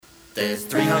There's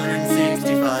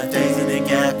 365 days in a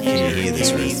gap year. Did you hear this,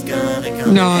 He's Ruth? gonna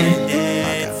come No. and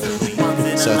end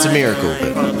it. So it's a miracle,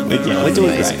 but We're doing great.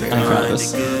 Amazing. I'm proud of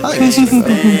us. I think it's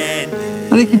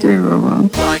I think you're doing real well.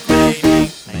 Like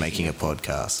maybe. making a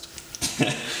podcast.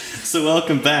 So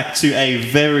welcome back to a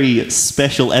very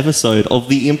special episode of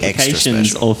the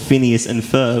implications special. of Phineas and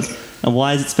Ferb. And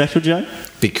why is it special, Joe?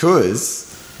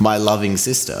 Because my loving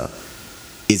sister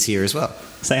is here as well.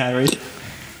 Say hi, Ruth.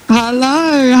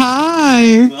 Hello,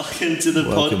 hi. Welcome to the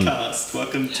Welcome. podcast.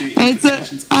 Welcome to It's an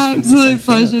Implications of Phineas absolute and Ferb.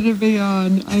 pleasure to be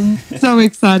on. I'm so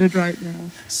excited right now.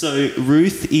 So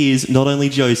Ruth is not only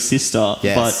Joe's sister,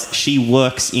 Yes. but she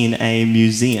works in a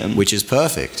museum. Which is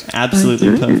perfect Absolutely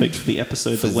I do. perfect for the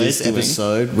episode for that we're this doing.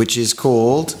 episode, which is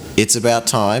called It's About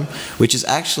Time, which is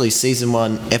actually season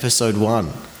 1, episode 1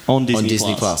 on Disney, on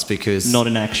Disney Plus, because not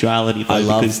in actuality, though. I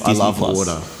love- because I Disney love Plus.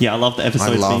 order. Yeah, I love the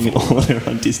episodes love being in order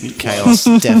on Disney Plus.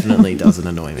 chaos definitely doesn't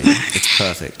annoy me. It's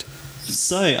perfect.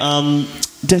 So,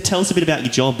 tell us a bit about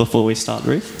your job before we start,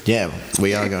 Ruth. Yeah,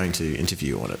 we are going to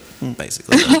interview on it,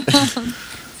 basically.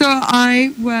 So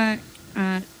I work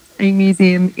at a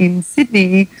museum in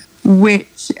Sydney,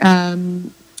 which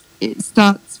it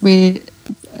starts with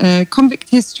convict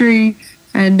history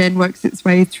and then works its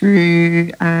way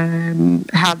through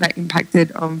how that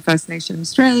impacted on First Nation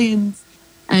Australians,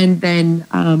 and then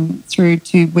through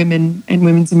to women and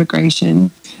women's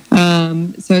immigration.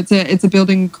 So it's a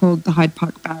building called the Hyde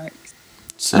Park Barracks.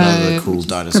 So the cool which is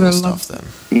dinosaur got a stuff lot-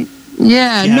 then.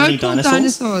 Yeah, Do you have no any cool dinosaurs?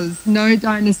 dinosaurs. No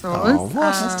dinosaurs. Oh, what?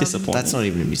 That's disappointing. That's not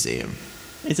even a museum.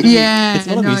 Is it Yeah, it's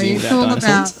not a no, museum it's about all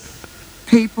dinosaurs. about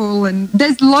people, and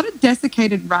there's a lot of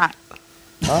desiccated rats,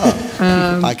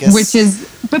 I guess. which is,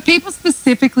 but people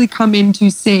specifically come in to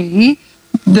see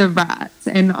the rats,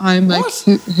 and I'm like,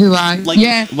 What? who are? Like,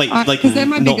 yeah, wait, 'cause they're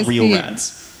my not biggest real fear.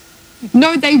 rats.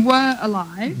 No, they were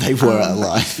alive. They were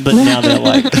alive. But now they're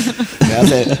like, Now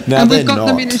they're and we've got not.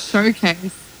 them in a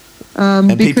showcase.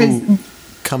 And because people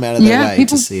come out of their Yeah, way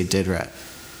people- to see a dead rat.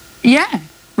 yeah,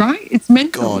 right. It's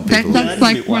mental. God, people- That's That is a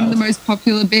like bit one of the wild. most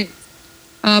popular bits.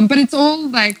 But it's all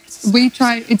like we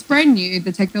try. It's brand new.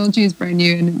 The technology is brand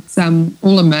new, and it's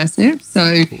all immersive.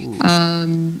 So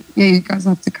yeah, you guys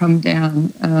have to come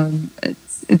down.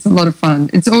 It's a lot of fun.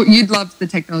 It's all you'd love the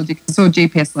technology. 'Cause it's all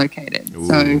GPS located.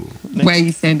 So Ooh. where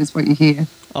you stand is what you hear.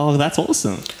 oh, that's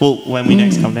awesome. Well, when we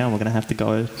next come down, we're going to have to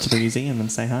go to the museum and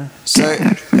say hi. So,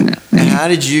 how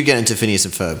did you get into Phineas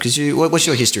and Ferb? Because what's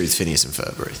your history with Phineas and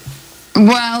Ferb, Ruth?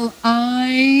 Well,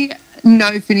 I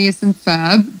know Phineas and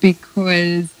Ferb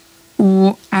because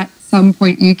at some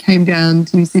point you came down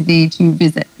to Sydney to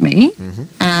visit me,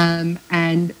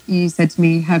 and you said to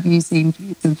me, "Have you seen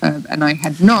Phineas and Ferb?" And I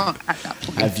had not at that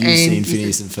point. Have you And seen said-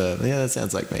 Phineas and Ferb? Yeah, that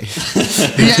sounds like me.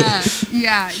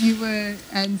 Yeah, you were,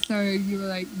 and so you were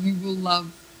like, "You will love."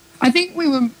 I think we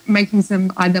were making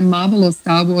some either Marvel or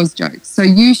Star Wars jokes. So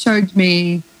you showed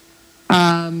me.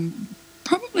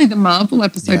 Probably the Marvel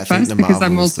episode Yeah, I think first the because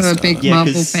I'm Marvel was the also a start. big Yeah,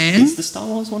 Marvel 'cause fan. is the Star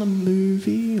Wars one a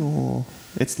movie or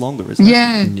it's longer, isn't it?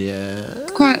 Yeah, Yeah.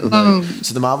 quite long.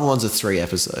 So the Marvel ones are 3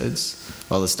 episodes,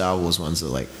 while the Star Wars ones are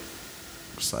like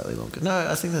slightly longer. No,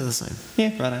 I think they're the same.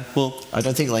 Yeah, right. Well, I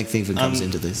don't think length even comes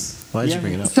into this. Why did yeah. you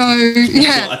bring it up? So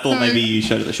yeah, I thought so, maybe you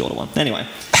showed it the shorter one. Anyway,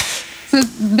 so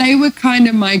they were kind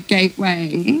of my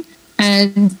gateway,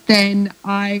 and then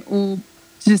I all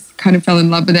just kind of fell in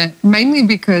love with it, mainly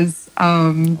because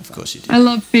Of course you did. I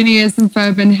love Phineas and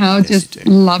Ferb and how Yes, just you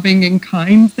do. loving and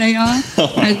kind they are,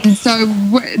 and so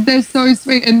they're so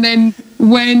sweet. And then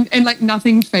and like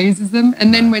nothing phases them.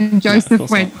 And then when Joseph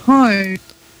course went not. home,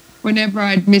 whenever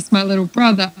I'd miss my little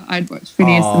brother, I'd watch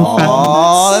Phineas and Ferb.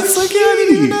 Oh, that's so cute. I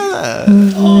didn't even know that.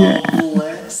 oh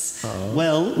bless.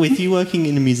 Well, with you working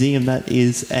in a museum, that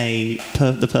is the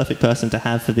perfect person to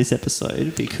have for this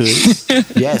episode because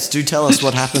Yes, do tell us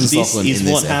what happens, this Lachlan, is in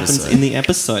this what happens episode. in the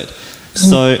episode.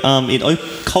 So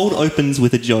it cold opens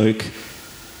with a joke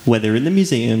where they're in the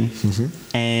museum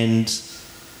and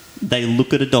they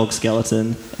look at a dog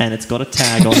skeleton and it's got a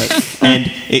tag on it, and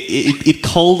it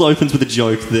cold opens with a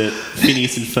joke that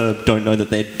Phineas and Ferb don't know that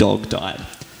their dog died.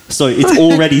 So it's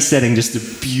already setting just a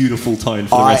beautiful tone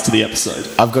for the rest of the episode.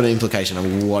 I've got an implication I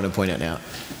want to point out now.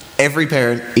 Every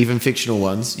parent, even fictional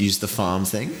ones, use the farm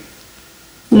thing.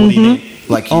 What do you mean?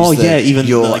 Like, Oh, use the, yeah, even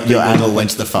your, like your the- animal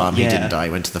went to the farm, he Yeah. didn't die,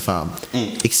 he went to the farm.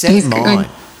 Except He's mine. going-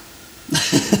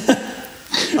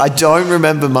 I don't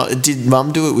remember. Did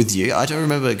Mum do it with you? I don't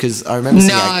remember because I remember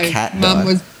seeing a cat die. Mum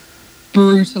was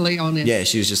brutally honest. Yeah,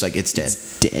 she was just like, it's dead.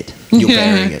 Dead. You're Yeah.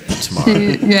 burying it tomorrow.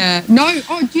 Yeah. No.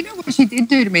 Oh, do you know what she did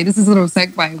do to me? This is a little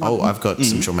segue. Oh, I've got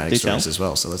some traumatic Do stories tell. as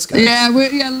well, so let's go. Yeah,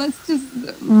 let's just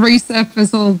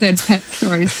resurface all dead pet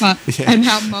stories, but Yeah. and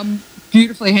how Mum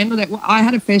beautifully handled it. Well, I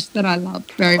had a fish that I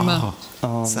loved very much,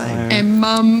 Oh, Same. no. and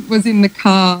Mum was in the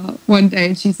car one day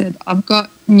and she said, "I've got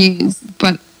news,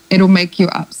 but it'll make you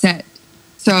upset,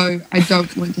 so I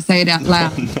don't want to say it out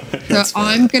loud. So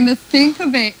I'm going to think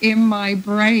of it in my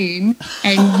brain,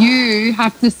 and you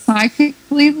have to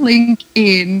psychically link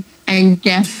in and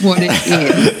guess what it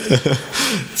is."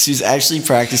 She's actually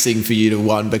practicing for you to,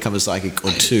 one, become a psychic,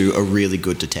 or two, a really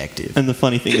good detective. And the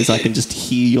funny thing is, I can just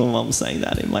hear your mum saying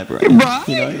that in my brain. Right?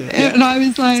 You know? And I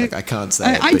was like, It's like, I can't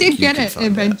say it, I but did you get can it find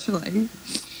out. eventually.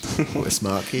 We're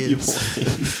smart You kids. poor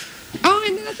thing. Oh,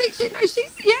 and I think she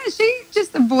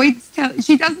just avoids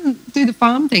she doesn't do the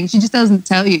farm thing. She just doesn't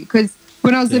tell you, because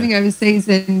when I was living overseas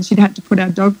and she'd had to put our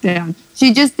dog down,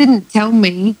 she just didn't tell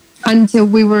me until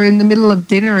we were in the middle of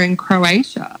dinner in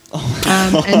Croatia.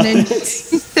 And then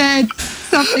she said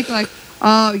something like,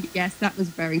 "Oh, yes, that was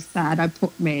very sad. I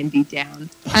put Mandy down."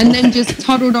 And then just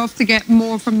toddled off to get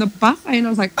more from the buffet. And I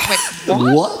was like, "Wait,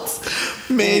 what?" What?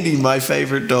 Mandy, my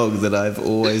favorite dog that I've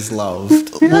always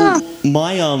loved. Yeah.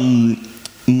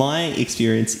 My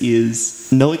experience is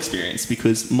no experience,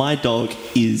 because my dog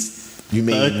is. You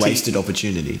mean 13. wasted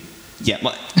opportunity? Yeah,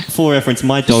 for reference,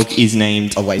 my dog is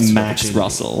named A wasted Max opportunity.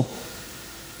 Russell,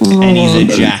 and he's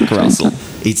a Jack Russell.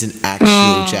 It's an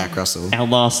actual Jack Russell. Our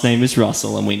last name is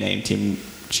Russell, and we named him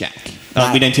Jack.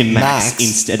 We named him Max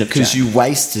instead of Jack. because you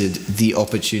wasted the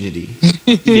opportunity.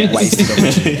 Yes. Wasted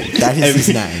opportunity. That is his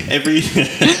name.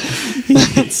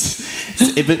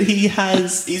 But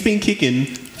he's been kicking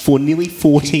for nearly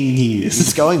 14 years.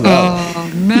 It's going well.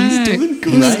 Oh, man. doing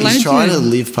great. He's trying to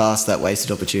legend. live past that wasted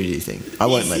opportunity thing. I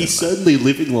won't let him. He's certainly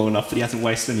living long enough that he hasn't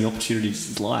wasted any opportunities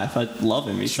in his life. I love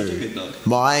him. He's such a good dog.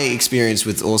 My experience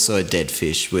with also a dead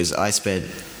fish was I spent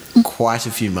quite a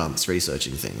few months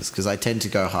researching things, because I tend to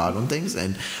go hard on things,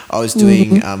 and I was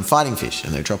doing fighting fish,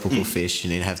 and they're tropical fish. You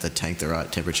need to have the tank the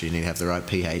right temperature, you need to have the right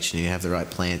pH, you need to have the right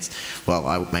plants. Well,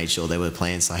 I made sure there were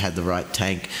plants. I had the right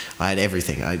tank. I had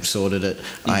everything. I sorted it.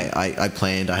 I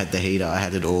planned. I had the heater. I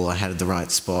had it all. I had the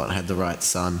right spot. I had the right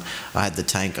sun. I had the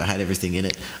tank. I had everything in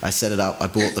it. I set it up. I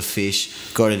bought the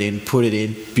fish, got it in, put it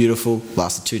in. Beautiful.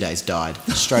 Lasted 2 days. Died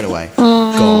straight away.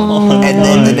 Gone. And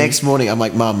then the next morning, I'm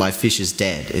like, "Mum, my fish is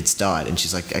dead. It's died." And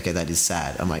she's like, "Okay, that is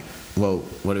sad." I'm like, "Well,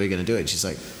 what are we going to do?" And she's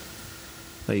like,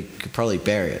 "Well, you could probably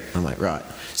bury it." I'm like, "Right."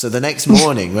 So the next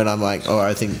morning, when I'm like,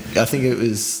 I think it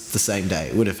was the same day.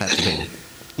 It would have had to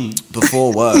be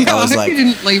before work. I was hope like, you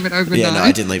didn't leave it overnight. yeah, no,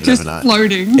 I didn't leave it just overnight.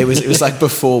 Floating. It was like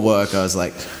before work. I was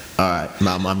like, "All right,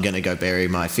 Mum, I'm going to go bury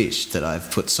my fish that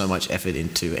I've put so much effort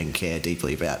into and care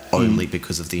deeply about, only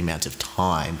because of the amount of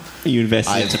time You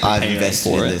invested into I've preparing invested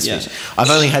for in it. this Yeah. fish. I've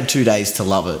only had 2 days to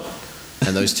love it,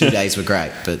 and those 2 days were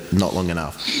great, but not long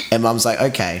enough." And Mum's like,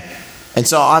 "Okay." And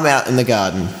so I'm out in the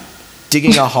garden,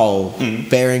 digging a hole,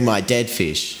 burying my dead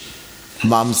fish.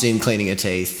 Mum's in cleaning her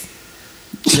teeth,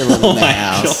 chilling in the my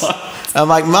house. God. I'm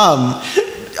like, "Mum,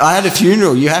 I had a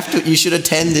funeral. You should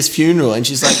attend this funeral." And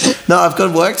she's like, "No, I've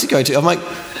got work to go to." I'm like,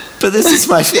 "But this is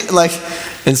my fish." Like,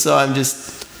 and so I'm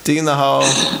just digging the hole.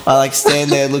 I like stand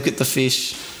there, look at the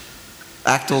fish,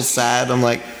 act all sad. I'm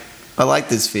like, "I like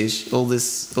this fish. All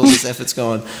this effort's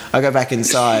gone." I go back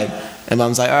inside, and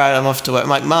Mum's like, "All right, I'm off to work." I'm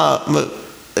like, "Mum,"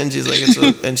 and she's like,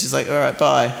 and she's like, "All right,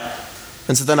 bye."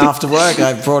 And so then after work,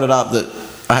 I brought it up that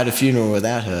I had a funeral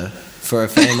without her for a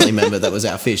family member that was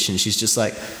our fish, and she's just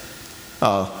like,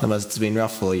 "Oh, that must have been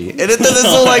rough for you." And that's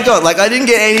all I got. Like, I didn't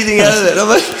get anything out of it. I'm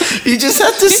like, "You just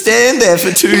have to stand there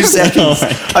for 2 seconds.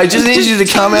 I just need you to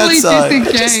come Really outside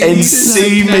disengaged. and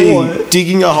see Like, me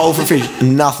digging a hole for fish."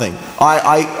 Nothing.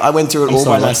 I went through it I'm all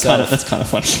sorry, by that's myself. kind of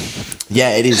funny.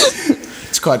 Yeah, it is.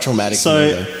 It's quite traumatic for me,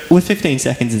 So though. we're 15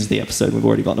 seconds into the episode. We've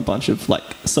already gotten a bunch of like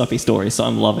soapy stories. So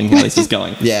I'm loving how this is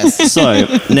going. Yes. So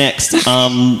next,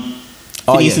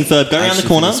 Phineas and Ferb go around the Actually,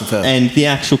 corner, Phineas and Ferb. and the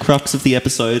actual crux of the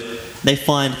episode, they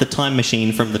find the time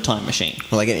machine from the time machine.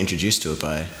 Well, I get introduced to it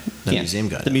by the museum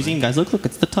guy. The don't museum guys, look,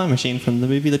 it's the time machine from the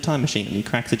movie The Time Machine, and he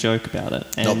cracks a joke about it.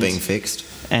 they? And, Not being fixed.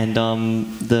 And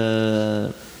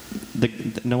the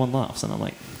no one laughs, and I'm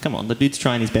like, come on, the dude's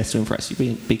trying his best to impress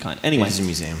you. Be kind. Anyway, It is a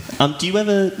museum. do you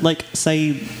ever like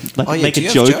say like Oh, yeah, make do a you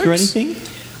have joke or jokes? anything?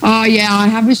 Oh, yeah, I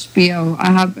have a spiel.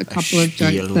 I have a couple of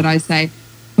spiel. jokes that I say.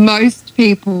 Most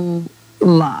people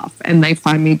laugh and they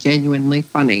find me genuinely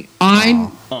funny.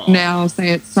 I now say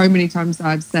it so many times that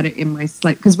I've said it in my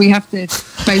sleep, because we have to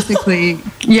basically,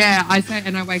 I say it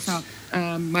and I wake up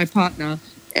my partner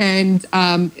and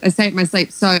I say it in my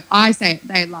sleep. So I say it,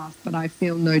 they laugh, but I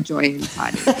feel no joy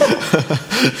inside.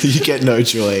 You get no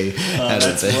joy out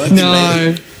of it.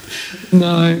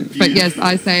 No. But yes,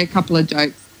 I say a couple of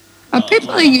jokes.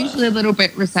 People are usually a little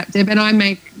bit receptive, and I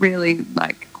make really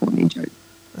corny jokes.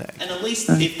 And at least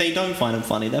if they don't find them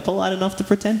funny, they're polite enough to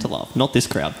pretend to laugh. Not this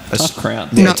crowd. Tough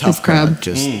crowd. Yeah, Not tough this crowd. crowd.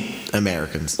 Just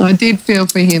Americans. I did feel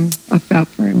for him. I felt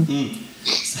for him.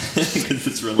 Because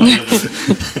it's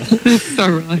relatable. So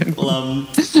reliable. Well,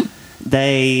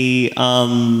 they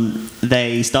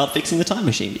start fixing the time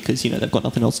machine because they've got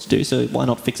nothing else to do. So why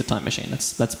not fix a time machine?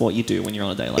 That's what you do when you're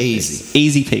on a day like this.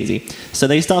 Easy peasy. So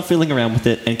they start fiddling around with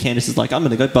it, and Candace is like, "I'm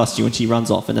going to go bust you," and she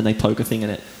runs off. And then they poke a thing in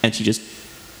it, and she just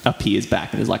appears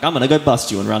back and is like, "I'm going to go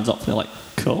bust you," and runs off. And they're like,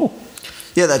 "Cool."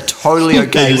 Yeah, they're totally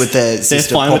okay with their they're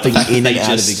sister fine with the popping fact that in and they out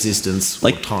of just, existence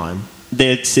like, for time.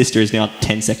 Their sister is now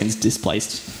 10 seconds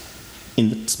displaced in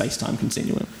the space-time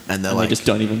continuum, And they're they like, just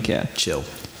don't even care. chill.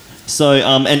 So,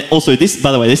 and also this,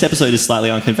 by the way, this episode is slightly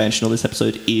unconventional. This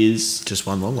episode is Just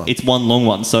one long one. it's one long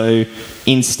one. So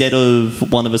instead of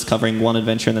one of us covering one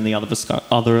adventure and then the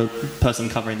other person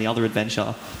covering the other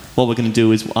adventure, what we're going to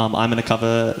do is I'm going to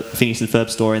cover Phineas and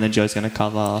Ferb's story, and then Joe's going to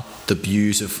cover The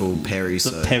beautiful Perry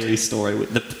the Perry story,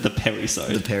 the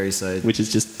Perry-sode. The Perry side. Which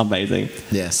is just amazing.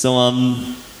 Yeah.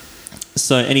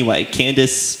 So anyway,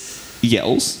 Candace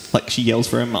yells, she yells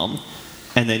for her mum,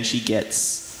 and then she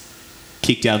gets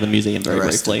kicked out of the museum very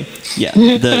Arrested. briefly. Yeah,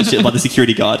 by the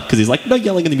security guard, because he's like, "No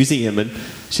yelling in the museum," and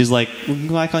she's like,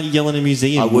 "Why can't you yell in a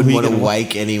museum? I wouldn't want to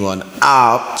wake anyone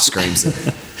up. Screams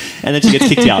it. And then she gets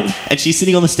kicked out, and she's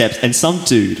sitting on the steps, and some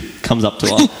dude comes up to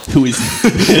her who is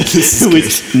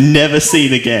never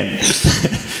seen again,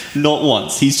 not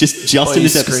once. He's just in he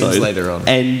this screams episode later on.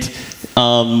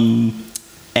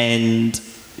 and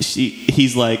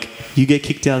he's like, "You get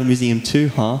kicked out of the museum too,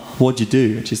 huh? What'd you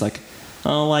do?" And she's like,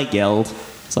 "Oh, I yelled."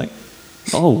 It's like,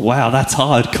 "Oh wow, that's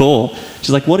hardcore."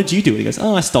 She's like, "What did you do?" And he goes,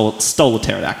 "Oh, I stole a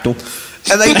pterodactyl."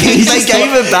 And they gave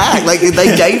it back.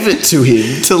 They gave it to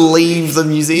him to leave the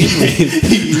museum with.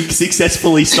 He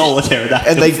successfully stole a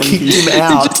pterodactyl. And they from kicked the him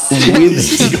out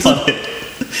with He got it.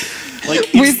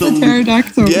 With the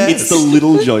pterodactyl. Yeah. It's the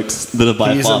little jokes that are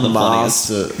by He's far a the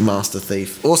funniest. master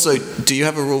thief. Also, do you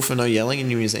have a rule for no yelling in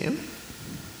your museum?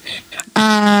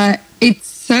 It's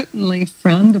certainly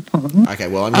frowned upon. Okay,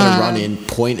 well, I'm going to run in,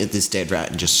 point at this dead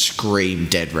rat, and just scream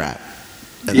 "dead rat."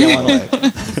 And Yeah, then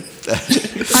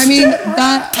I mean,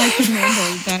 that I could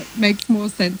handle. That makes more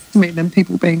sense to me than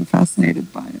people being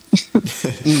fascinated by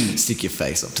it. stick your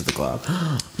face up to the glove.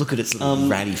 Look at its little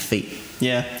ratty feet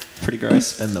Yeah, pretty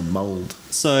gross. and the mold.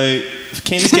 So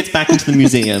Candace gets back into the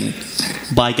museum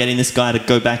by getting this guy to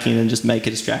go back in and just make a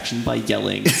distraction by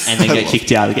yelling and then get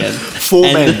kicked out again.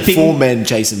 Four men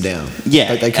chase him down.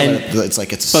 Yeah, They come and out, it's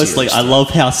like it's a Firstly, serious I love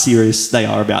how serious they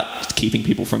are about keeping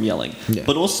people from yelling. Yeah.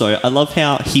 But also, I love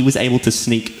how he was able to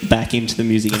sneak back into the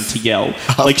museum to yell.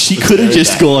 She the could have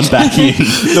just gone back in.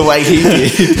 the way he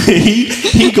did.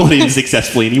 he got in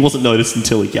successfully and he wasn't noticed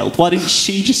until he yelled. Why didn't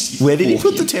she just... Where did he walk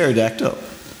put the in? pterodactyl?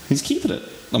 He's keeping it,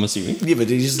 I'm assuming. Yeah, but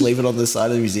did he just leave it on the side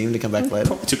of the museum to come back later?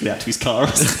 Probably took it out to his car or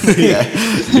something. Yeah.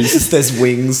 There's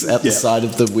wings out the Yeah. side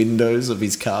of the windows of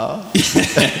his car. Or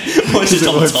it's just It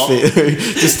on won't top. fit.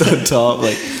 Just on top,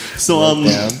 So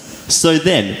down. so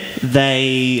then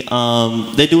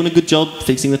they're doing a good job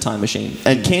fixing the time machine.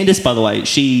 And Candace, by the way,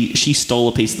 she stole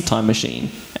a piece of the time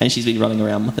machine and she's been running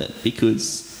around with it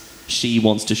because she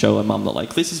wants to show her mum that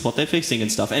this is what they're fixing and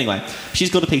stuff. Anyway, she's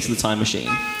got a piece of the time machine.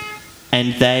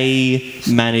 And they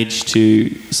managed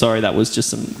to... Sorry, that was just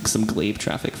some Glebe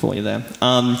traffic for you there.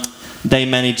 They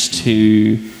managed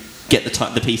to get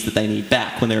the piece that they need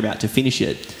back when they're about to finish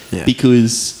it. Yeah.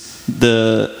 Because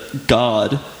the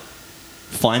guard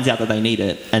finds out that they need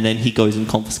it, and then he goes and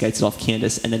confiscates it off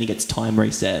Candace, and then he gets time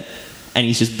reset. And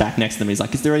he's just back next to them. He's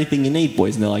like, "Is there anything you need,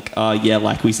 boys?" And they're like, "Yeah,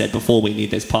 like we said before, we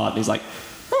need this part." And he's like,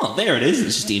 "Oh, there it is."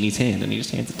 It's just in his hand, and he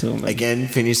just hands it to him. Again,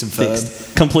 Phineas and Ferb.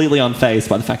 Fixed. Completely unfazed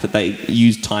by the fact that they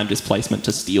used time displacement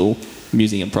to steal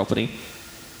museum property.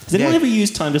 Has anyone Yeah. ever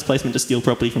used time displacement to steal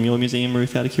property from your museum,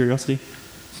 Ruth, out of curiosity?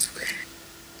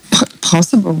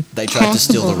 Possible. They tried to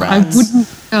steal the Possible. rats. I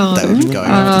wouldn't know. They would go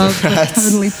after the but rats.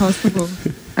 Totally possible.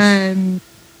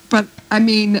 But I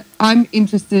mean, I'm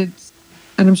interested,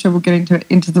 and I'm sure we'll get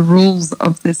into the rules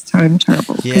of this time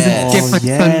travel because Yes. it's different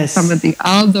yes. from some of the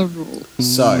other rules.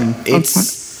 So,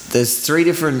 there's 3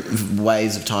 different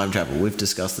ways of time travel. We've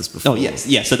discussed this before. Oh, yes.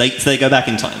 Yeah, so they go back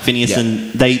in time. Phineas Yeah.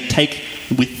 and they take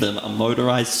with them a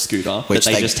motorized scooter Which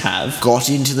that they just have. got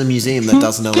into the museum that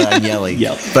doesn't allow yelling,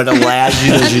 Yep. but allows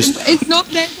you to And just... it's not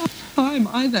their time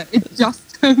either. It's just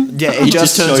Yeah, it He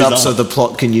just just turns shows up up. so the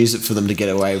plot can use it for them to get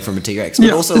away from a T-Rex. But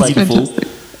Yeah, also, it's like,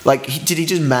 fantastic. did he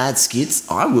just mad skids?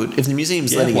 I would. If the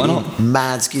museum's Yeah, letting why it not? in,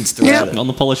 mad skids throughout it. on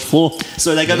the polished floor.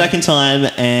 So they go back in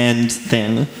time, and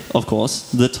then, of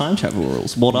course, the time travel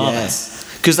rules. What are Yes.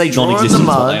 Because they draw in the Non-existent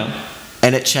for mud, they are.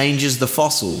 and it changes the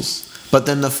fossils. But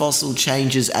then the fossil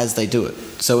changes as they do it.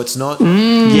 So it's not... they?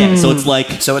 Yeah, so it's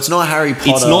like So it's not Harry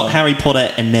Potter, it's not Harry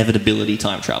Potter inevitability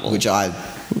time travel. which I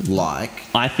like.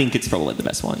 I think it's probably the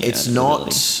best one. Yeah, It's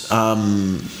inevitability.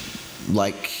 not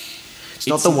like... It's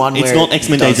not the one where it's not it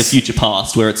X-Men Days of does- Future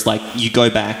Past, where it's like you go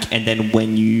back and then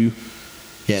when you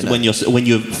Yeah, no. when you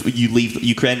leave,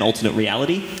 you create an alternate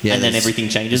reality, Yeah, and then there's- everything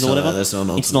changes it's or not whatever. that, that's not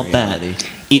an it's alternate not that. reality.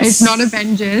 It's not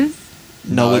Avengers.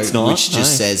 No, it's not. Which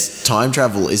just No. says time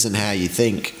travel isn't how you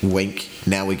think. Wink.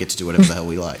 Now we get to do whatever the hell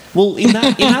we like. Well, in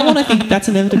that one, I think that's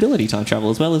inevitability time travel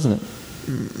as well, isn't it?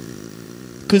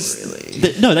 Because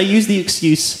Really? they use the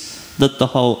excuse that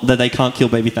that they can't kill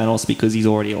baby Thanos because he's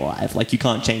already alive. Like you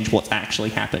can't change what's actually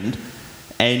happened,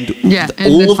 and, Yeah,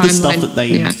 and all the of the stuff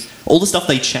timeline, that all the stuff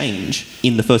they change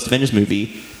in the first Avengers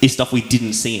movie is stuff we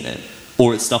didn't see in it,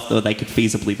 or it's stuff that they could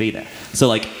feasibly be there. So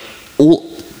like all.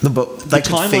 No, but they The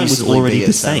could timeline was feasibly already be the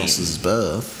at same. Thanos'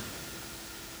 birth.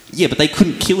 Yeah, but they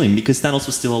couldn't kill him because Thanos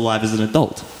was still alive as an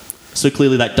adult. So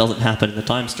clearly that doesn't happen in the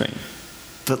time stream.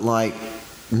 But like,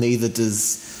 neither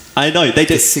does. I know they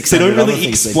There's just 600 they don't other really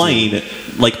things they explain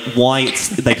like why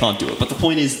they can't do it. But the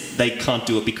point is they can't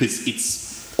do it because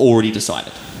it's already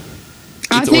decided.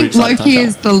 I It's already think decided Loki time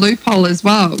is the loophole as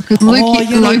well because Oh, Loki, yeah,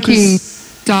 no, Loki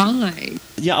 'cause- died.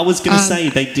 Yeah, I was going to Um, say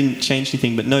they didn't change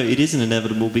anything, but no, it isn't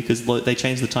inevitable because they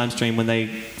changed the time stream when they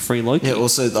free Loki. Yeah.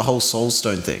 Also, the whole Soul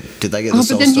Stone thing. Did they get Oh, the but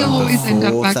Soul then you'll Stone always end up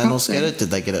before back Thanos up get there. it?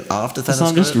 Did they get it after So Thanos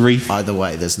I'm got just it? Either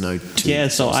way, there's no two. Yeah,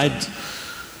 so Soul I. Stones.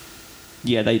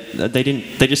 Yeah, they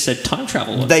didn't. They just said time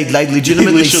travel. They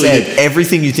legitimately Literally said did.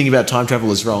 everything you think about time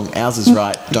travel is wrong. Ours is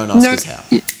right. Don't ask us how.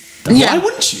 Yeah. Why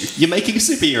wouldn't you? You're making a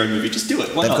superhero movie. Just do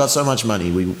it. Why They've not? got so much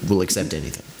money, we will accept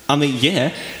anything. I mean,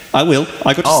 yeah, I will.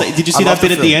 I got to say. Did you I see love that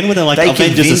bit at the film. end where they're like they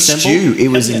Avengers convinced assemble? you it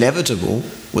was Yeah. inevitable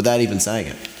without even saying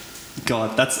it.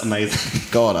 God, that's amazing.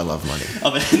 God, I love money.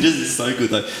 Avengers is so good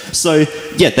though. So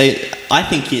yeah, I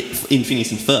think in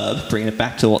Phineas and Ferb, bringing it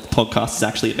back to what the podcast is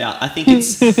actually about. I think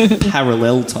it's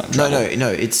parallel time No, travel. no,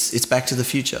 it's Back to the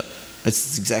Future.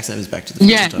 It's the exact same as Back to the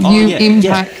Future. Yeah, time. you yeah,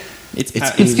 impact. It's, It's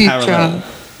it's future. parallel.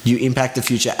 You impact the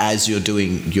future as you're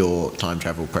doing your time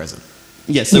travel present.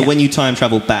 Yeah. So Yeah. when you time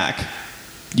travel back,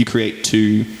 you create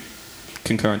two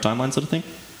concurrent timelines, sort of thing.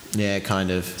 Yeah,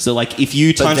 kind of. So like if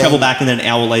you But time travel then- back and then an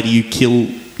hour later you kill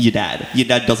your dad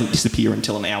doesn't disappear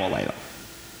until an hour later,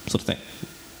 sort of thing.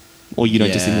 Or you don't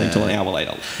Yeah. disappear until an hour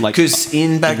later. Like Because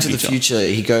in Back the to the future.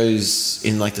 Future, he goes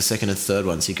in like the second and third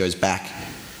ones. He goes back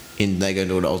in. They go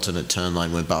into an alternate turn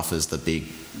line where Buffer's the big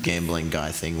gambling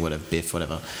guy thing, whatever, Biff,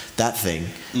 whatever. That thing.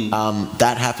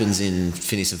 That happens in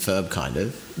Phineas and Ferb, kind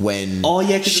of, when Oh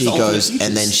yeah, 'cause she it's alternate goes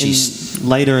and then futures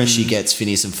later and she gets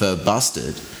Phineas and Ferb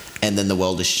busted, and then the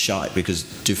world is shite because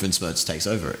Doofenshmirtz takes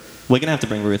over it. we're gonna have to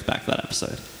bring Ruth back for that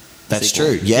episode. That's Sequel.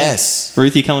 true. Yes.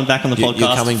 Ruth, you coming back on the podcast?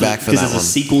 You're coming back for that because one. there's a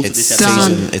season to it's this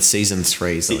Done. episode. It's season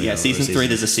 3. something Yeah, or season other, 3.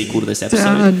 There's a sequel to this episode,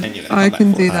 Done. and you're gonna I come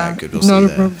can back for do it. that. Alright, good, we'll Not see a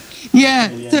that. problem.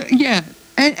 Yeah, Yeah. so, yeah,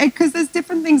 and because there's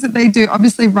different things that they do.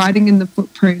 Obviously, writing in the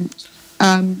footprint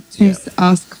to Yeah.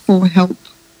 ask for help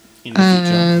In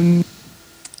the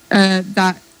future.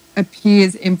 that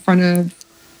appears in front of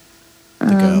The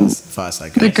girls,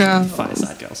 Fireside the Girls. girl.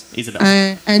 Fireside Girls. Isabel.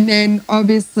 And then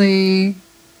obviously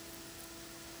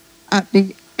at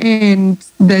the end,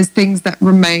 there's things that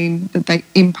remain that they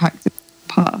impacted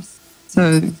the past.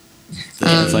 So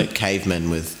The like- cavemen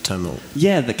with terminal.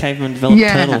 yeah, the caveman developed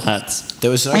Yeah. turtle hats.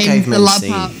 There was no and the caveman love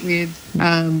scene. part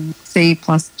with C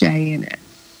plus J in it.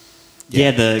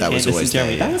 Yeah, the that was Candace always and Jeremy.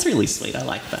 there, yeah. That was really sweet. I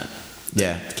like that.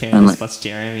 Yeah, Candace like- plus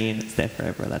Jeremy, and it's there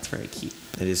forever. That's very cute.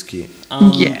 it is cute.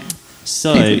 Yeah.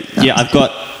 So yeah, I've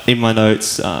got in my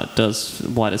notes.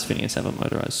 Why does Phineas have a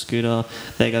motorized scooter?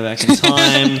 They go back in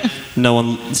time. No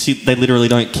one. They literally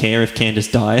don't care if Candace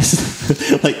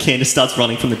dies. Like Candace starts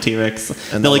running from the T-Rex. And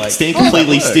They're they're like like, standing "Oh, that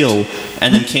completely worked." still,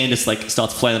 and then Candace like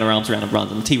starts flailing her arms around and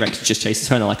runs, and the T-Rex just chases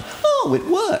her. And they're like, "Oh, it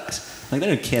worked!" Like they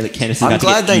don't care that Candace is I'm about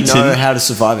glad to they get eaten. know how to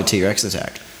survive a T-Rex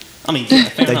attack. I mean, yeah,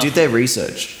 fair They enough. did their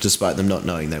research, despite them not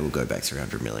knowing they will go back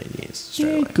 300 million years straight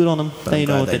Yeah, away. good on them. But They I'm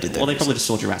know glad what they they did did. their Well, they probably research. just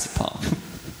saw Jurassic Park.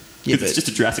 Yeah, It's but- just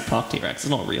a Jurassic Park T-Rex. It's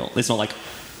not real. It's not like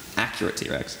accurate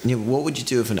T-Rex. Yeah, what would you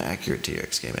do if an accurate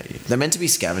T-Rex came at you? They're meant to be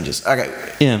scavengers. Okay.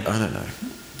 Yeah. I don't know.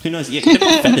 Who knows? Yeah, they've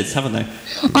got feathers, haven't they?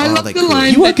 I Oh, love they the could.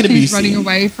 line You work that at a she's running museum.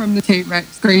 away from the T-Rex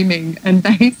screaming, and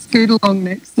they scoot along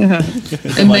next to her,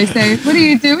 and they say, "What are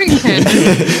you doing, Candace?"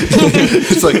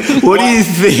 It's like, what do you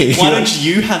think? Why don't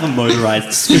you have a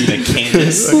motorized scooter,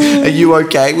 Candace? Are you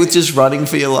okay with just running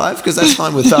for your life? Because that's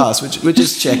fine with us. We're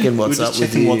just checking what's We're up just with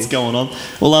checking you. what's going on.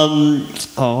 Well,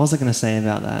 what was I going to say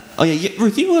about that? Oh yeah,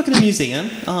 Ruth, you work in a museum.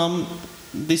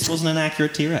 This wasn't an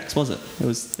accurate T-Rex, was it?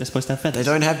 They're supposed to have feathers. They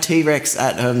don't have T-Rex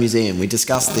at her museum. We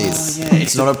discussed this. yeah,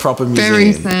 it's not a proper museum.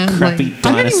 Very sadly. Crappy I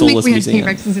don't even think dinosaurless we had museum.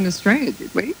 T-Rexes in Australia,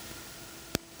 did we?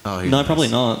 Oh, who No, knows? probably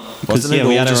not. Because Wasn't it yeah, all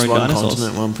we had our just own one dinosaurs.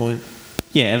 continent at one point?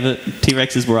 Yeah, but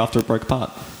T-Rexes were after it broke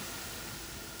apart.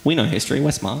 We know history.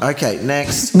 We're smart. Okay,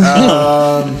 next.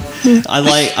 I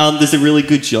like. There's a really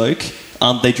good joke.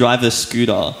 They drive a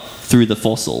scooter through the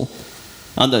fossil.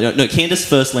 No. Candace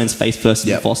first lands face first in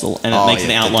Yep. the fossil, and it Oh, makes an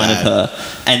yeah, the outline of dad. her.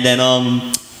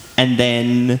 And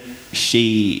then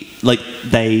she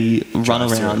they run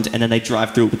Drives through around, and then they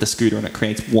drive through it with the scooter, and it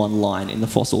creates one line in the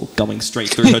fossil going straight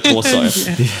through her torso.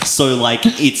 So like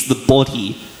it's the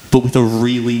body, but with a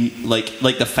really like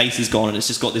the face is gone, and it's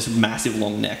just got this massive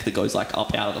long neck that goes like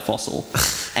up out of the fossil,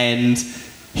 and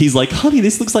he's like, "Honey,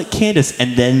 this looks like Candace,"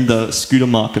 and then the scooter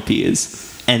mark appears.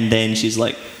 And then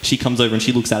she comes over and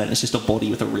she looks at it, and it's just a body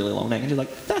with a really long neck. And she's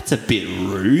like, "That's a bit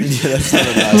rude." Yeah, that's not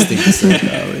a nice thing to say,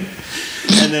 darling.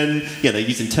 And then, they're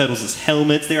using turtles as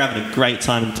helmets. They're having a great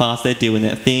time in the past. They're doing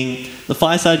their thing. The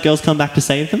Fireside Girls come back to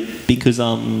save them because,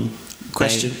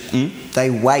 Question. They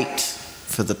wait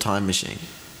for the time machine.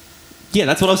 Yeah,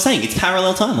 that's what I was saying. It's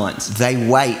parallel timelines. They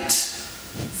wait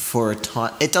for a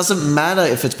time. It doesn't matter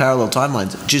if it's parallel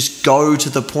timelines. Just go to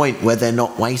the point where they're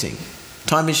not waiting.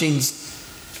 Time machines,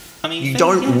 I mean, you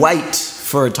don't wait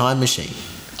for a time machine.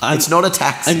 It's not a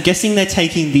taxi. I'm guessing they're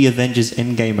taking the Avengers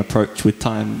Endgame approach with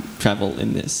time travel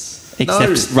in this.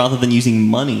 Except rather than using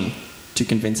money to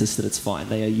convince us that it's fine,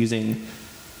 they are using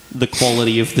the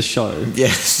quality of the show.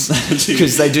 Yes,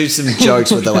 because they do some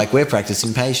jokes where they're like, "We're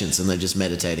practicing patience," and they're just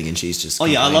meditating, and she's just. Oh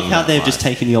yeah, I love complaining how about they've life. just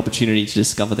taken the opportunity to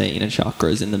discover their inner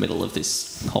chakras in the middle of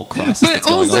this whole crisis But that's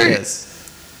going also- on. Yes.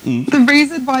 The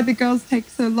reason why the girls take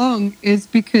so long is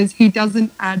because he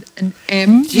doesn't add an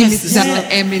M. He Yes, misses out yeah.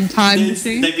 the M in time There's-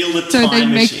 machine. they build a so they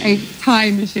time make machine. a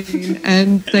time machine,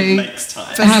 and It they makes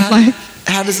time. have like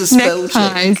How does a spell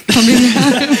check? neckties coming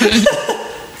out of it.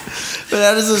 But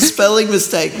how does a spelling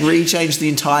mistake re-change the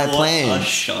entire What plan? a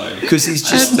show. Because he's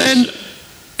just. And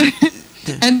then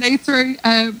and they throw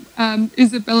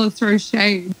Isabella throws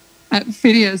shade at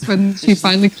Phineas when she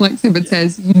finally collects him and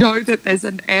says, "You know that there's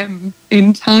an M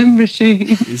in time machine."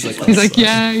 He's like, He's like, "Oh,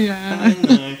 yeah. I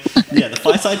know. Yeah, the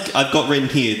Fireside. I've got written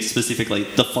here specifically.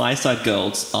 The Fireside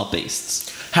Girls are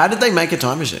beasts. How did they make a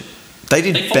time machine? They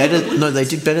did They followed better. the blueprints. No, they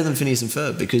did better than Phineas and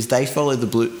Ferb because they followed the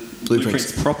blueprints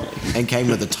Blueprints properly, and came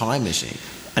with a time machine.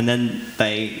 and then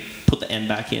they put the M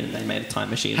back in, and they made a time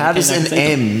machine. How They does came an back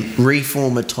and saved them. M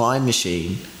reform a time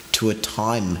machine to a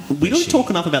time We don't machine? talk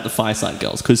enough about the Fireside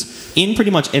Girls because in pretty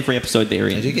much every episode they're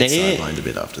in, They do get they're sidelined a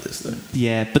bit after this, though.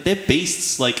 yeah, but they're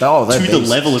beasts like Oh, they're to the beasts.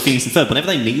 level of Phineas and Ferb. Whenever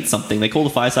they need something, they call the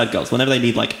Fireside Girls. Whenever they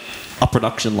need like a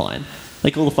production line, they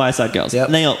call the Fireside Girls, Yep.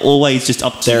 and they are always just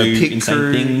up to They're a new pit insane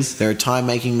crew. things. They're a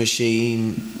time-making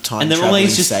machine. Time And they're traveling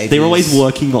always just saviors. they're always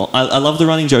working on. I love the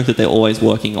running joke that they're always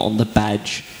working on the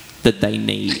badge that they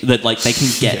need that like they can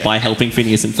get Yeah. by helping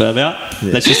Phineas and Ferb out.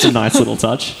 That's just a nice little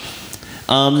touch.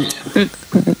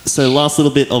 So last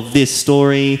little bit of this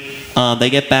story, they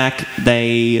get back.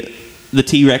 The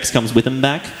T-Rex comes with them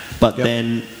back, but Yep.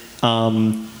 then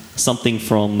something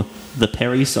from the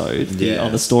Perisode, the Yeah.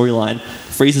 other storyline,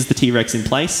 freezes the T-Rex in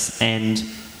place, and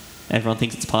everyone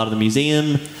thinks it's part of the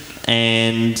museum.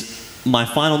 And my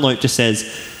final note just says,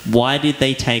 "Why did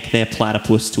they take their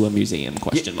platypus to a museum?"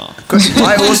 Question mark.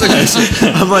 I also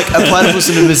I'm like, a platypus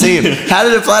in a museum. How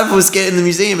did a platypus get in the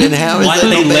museum, and how is Why that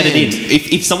did they not let it in? banned?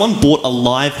 If someone brought a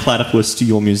live platypus to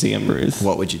your museum, Ruth,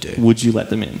 What would you do? would you let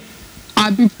them in?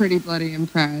 I'd be pretty bloody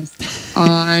impressed.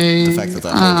 The fact that they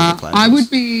hold the platypus. I would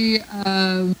be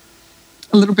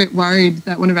a little bit worried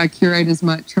that one of our curators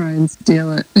might try and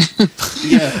steal it.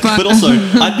 Yeah, But- but also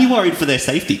I'd be worried for their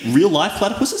safety. Real life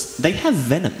platypuses, they have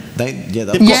venom. They've They've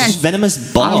got, got Yes. venomous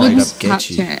I barbs. wouldn't up, get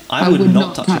touch you. it. I would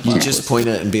not touch it. you Yeah. just point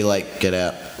it and be like, get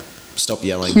out, stop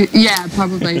yelling. Yeah,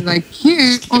 probably. Like, cute.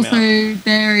 Just kick 'em Also,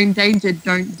 they're endangered.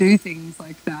 Don't do things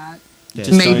like that. Yeah.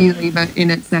 Just Maybe don't- leave it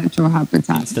in its natural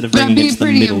habitat. Instead of But I'd bringing be it to the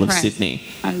pretty middle of impressed Sydney.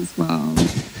 as well.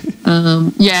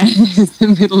 Yeah, it's the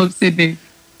middle of Sydney.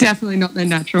 Definitely not their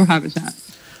natural habitat.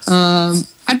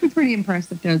 I'd be pretty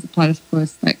impressed if there was a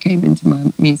platypus that came into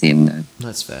my museum, though.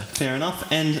 That's fair. Fair enough.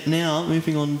 And now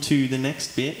moving on to the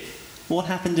next bit, What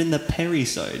happened in the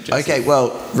Perisode? Joseph? Okay,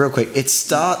 well, real quick. It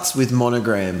starts with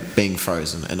Monogram being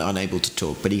frozen and unable to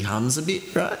talk, but he hums a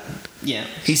bit, right? Yeah.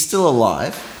 He's still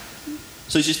alive.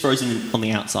 So he's just frozen on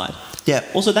the outside. Yeah.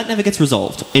 Also, that never gets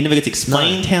resolved. It never gets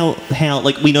explained how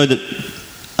like we know that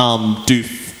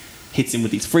Doof hits him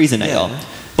with his Freezenator, Yeah.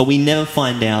 but we never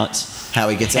find out How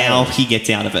he gets how out. he gets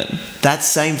out of it. That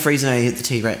same Freezenator hit the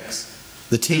T-Rex.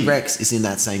 The T-Rex is in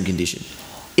that same condition.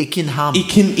 It can hum.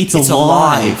 It's alive.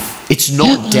 alive. It's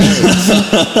not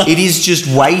dead. It is just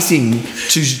waiting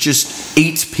to just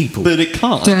eat people. But it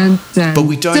can't. Dun, dun, But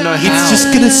we don't know dun. how. It's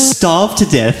just gonna starve to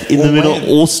death in Or the middle, when.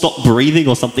 or stop breathing,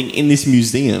 or something in this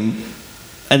museum,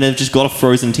 and they've just got a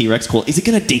frozen T-Rex core. Is it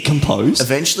gonna decompose?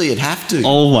 Eventually, it'd have to.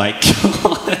 Oh my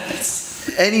god!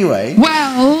 Anyway,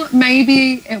 Well,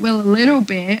 maybe it will a little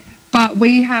bit, but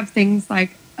we have things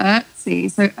like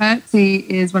Ötzi. So Ötzi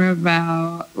is one of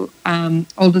our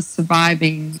oldest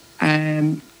surviving.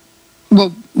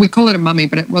 Well, we call it a mummy,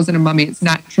 but it wasn't a mummy. It's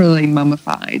naturally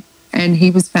mummified, and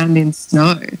he was found in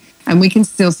snow, and we can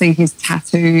still see his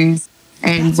tattoos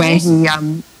and That's where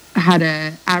awesome. he had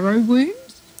a arrow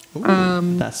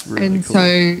wound. That's really And cool. so,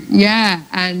 yeah,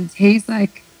 and he's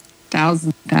like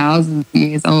thousand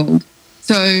years old.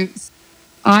 So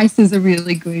ice is a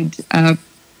really good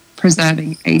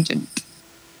preserving agent.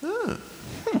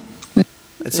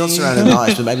 it's not surrounded by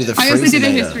ice, but maybe the I also did a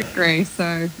Freezenator history degree,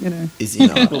 so, you know. is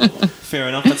in ice. Fair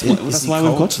enough. That's Is he why we've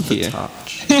cold got to you the here.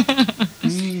 touch?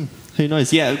 Who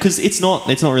knows? Yeah, because it's not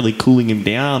really cooling him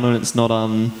down, and it's not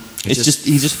It's just just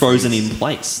he's just frozen in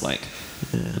place. Like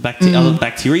the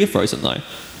bacteria frozen though.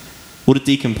 Would it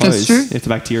decompose That's true. if the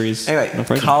bacteria is Anyway, not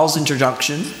frozen? Carl's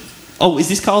introduction. Oh, is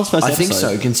this Carl's first I episode? think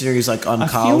so, considering he's like, I'm I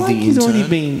Carl, feel like the he's intern. already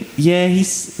been. Yeah,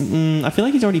 he's. I feel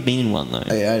like he's already been in one though.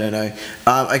 Yeah, I don't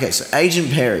know. Okay, so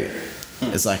Agent Perry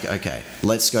is like, okay,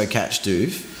 let's go catch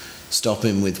Doof, stop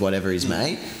him with whatever he's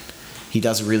made. He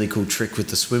does a really cool trick with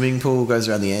the swimming pool, goes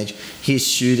around the edge. He's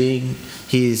shooting,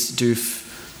 here's Doof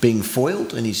being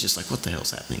foiled, and he's just like, what the hell's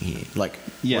happening here? Like,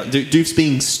 Yeah, what- Doof's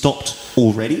being stopped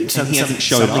already, and he hasn't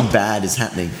showed something up bad is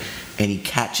happening. And he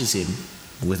catches him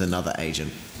with another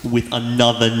agent. with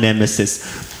another nemesis.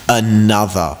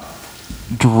 Another.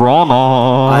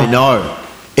 Drama. I know.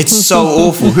 It's so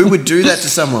awful. Who would do that to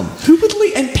someone? Who would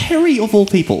leave? And Perry of all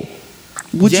people.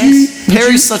 Would Yes, you? would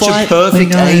Perry's you such a fight-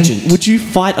 perfect I know. agent. Would you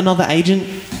fight another agent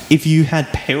if you had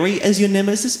Perry as your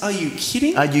nemesis? Are you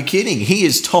kidding? Are you kidding? He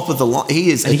is top of the line. He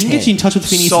is And a he can 10. get you in touch with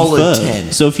Phineas Solid and Ferb.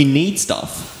 10. So if you need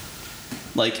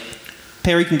stuff, like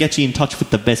Perry can get you in touch with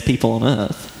the best people on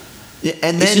Earth. Yeah,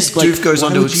 and It's then just like, Doof goes why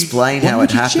on to would you- explain why how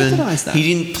would it you happened. jeopardize that? He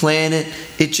didn't plan it.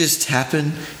 It just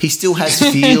happened. He still has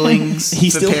feelings. He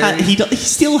for still Perry. he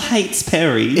still hates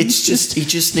Perry. It's just he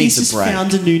just needs he's a break. just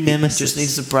found a new nemesis. Just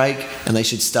needs a break, and they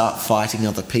should start fighting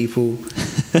other people.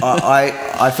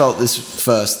 I felt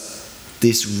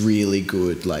this really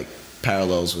good like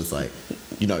parallels with like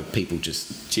people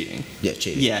just cheating.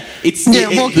 cheating. Yeah, it's Yeah,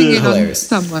 walking the, in on hilarious.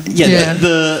 someone. Yeah,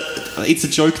 The it's a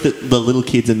joke that the little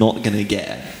kids are not going to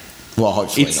get. Well,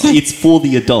 hopefully It's not. it's for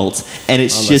the adults, and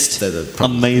it's Unless just they're the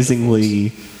problem.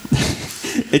 amazingly.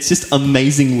 It's just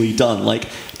amazingly done. Like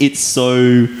it's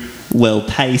so well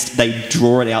paced. They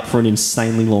draw it out for an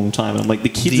insanely long time. And I'm like the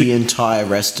kids. The are, entire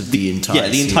rest of the entire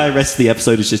the entire rest of the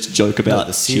episode is just a joke No, about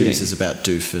the series cheating. is about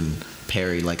Doof and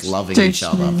Perry like loving Doof, each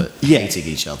other but Yeah. hating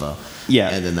each other. Yeah.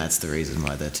 And then that's the reason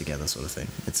why they're together, sort of thing.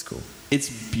 It's cool. It's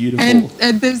beautiful.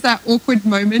 And there's that awkward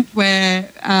moment where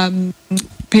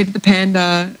Peter the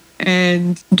Panda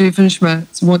and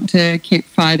Doofenshmirtz want to keep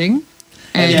fighting.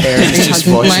 And Yeah. Perry's he just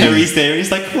hasn't watching. played. Perry's there.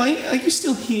 He's like, "Wait, are you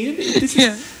still here? This is,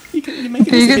 Yeah. you're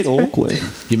making this a bit Yes. awkward."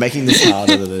 You're making this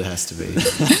harder than it has to be.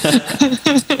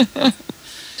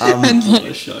 And What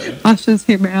a show. ushers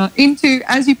him out into,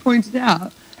 as you pointed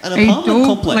out, An a apartment door,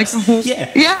 complex. like a hall. Yeah.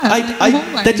 Yeah, a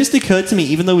hallway. That just occurred to me,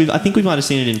 even though I think we might have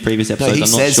seen it in previous No, episodes. he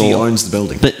I'm not says sure. he owns the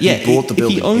building. But yeah, he bought the if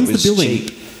building. he owns it was the building,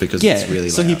 cheap because yeah. it's really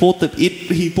so loud.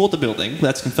 he bought the building.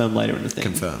 That's confirmed later in the thing.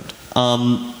 Confirmed.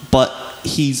 But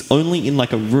he's only in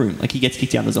like a room. Like he gets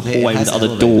kicked out. There's a Yeah, it hallway has with other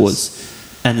elevators. doors,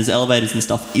 and there's elevators and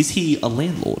stuff. Is he a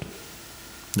landlord?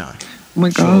 No. Oh my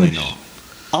Surely gosh. not.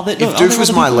 Are there, If are Doof there was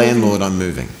other my people living- landlord, I'm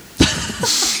moving.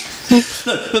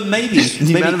 No, but maybe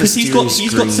amount of because he's got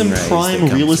mysterious some green rays prime that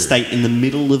come real through. estate in the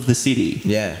middle of the city.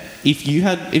 Yeah.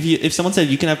 If someone said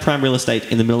you can have prime real estate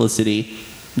in the middle of the city,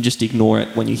 just ignore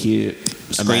it when you hear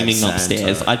screaming Santa.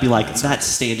 upstairs. I'd be like, that's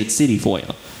standard city for you.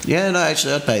 Yeah, no,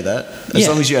 actually, I'd pay that. As Yeah.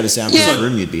 long as you had a soundproof Yeah.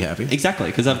 room, you'd be happy. Exactly,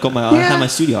 because I've got I have my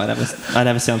studio. I'd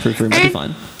have a soundproof room. That'd be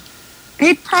And- fine.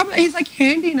 he's like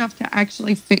handy enough to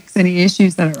actually fix any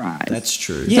issues that arise. That's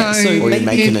true. Yeah, so or you're maybe-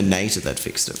 making a native that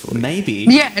fixed it for you. Maybe.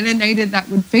 Yeah, and a native that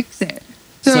would fix it.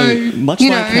 So much you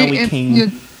like how we if came,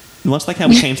 you're- much like how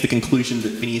we came to the conclusion that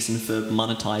Phineas and Ferb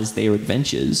monetize their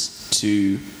adventures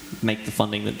to make the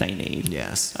funding that they need.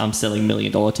 Yes. Selling $1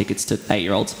 million tickets to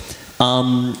 8-year-olds.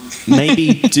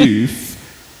 Maybe Doof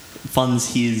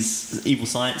funds his evil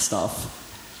science stuff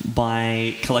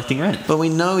by collecting rent. But we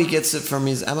know he gets it from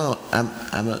his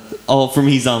From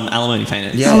his alimony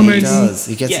payments. Yeah, Alimony. he does.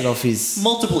 He gets Yeah, it off his.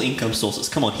 multiple income sources.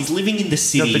 Come on, he's living in the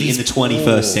city but in he's the 21st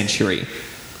poor. century.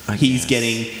 I He's guess.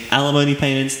 getting alimony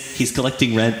payments. He's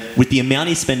collecting rent. With the amount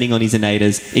he's spending on his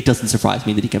innators, it doesn't surprise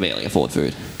me that he can barely afford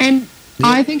food. And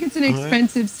I think it's an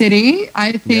expensive city.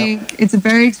 I think it's a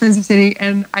very expensive city.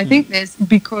 And I think this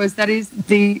because that is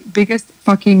the biggest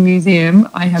fucking museum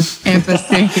I have ever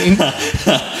seen.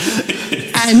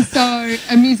 And so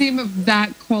a museum of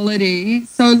that quality,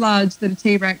 so large that a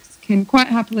T-Rex can quite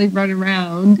happily run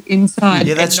around inside.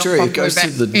 Yeah, that's and not true. It bother goes about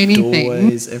through the anything.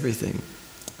 doorways, everything.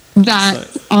 That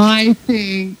So- I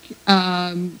think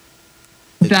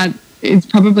that it's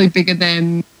probably bigger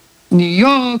than New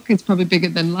York. It's probably bigger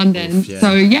than London. Oof, yeah.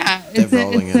 So yeah, They're it's a,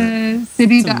 rolling it's a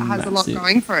city It's a that has a lot massive-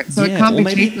 going for it. So Yeah, it can't or be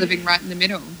maybe- cheap living right in the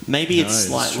middle. Maybe No, it's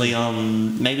that's slightly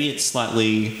maybe it's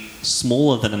slightly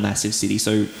smaller than a massive city,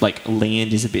 so like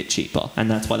land is a bit cheaper, and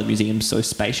that's why the museum's so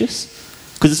spacious.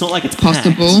 Because it's not like it's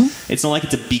Possible. packed. It's not like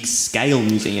it's a big scale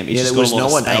museum. It's Yeah, just there was got a lot no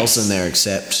of one space. else in there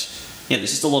except. Yeah,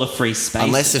 there's just a lot of free space.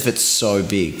 Unless if it's so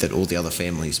big that all the other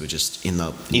families were just in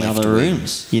the in left other wing.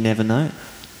 rooms, you never know.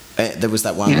 There was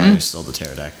that one Yeah. guy who stole the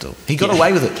pterodactyl. He got Yeah.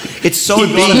 away with it. It's so He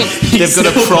got big. it. He They've got a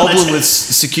still got problem it. with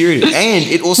security. And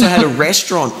it also had a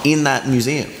restaurant in that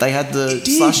museum. They had the It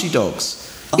did? slushy dogs.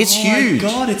 It's Oh my huge.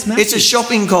 God, it's It's a massive.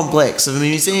 shopping complex of a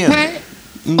museum. But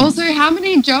also, how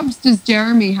many jobs does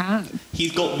Jeremy have?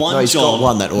 He's got one No, he's job, got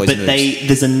one that always but moves.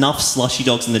 there's enough slushy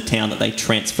dogs in the town that they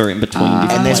transfer in between.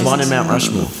 different And there's places. one in Mount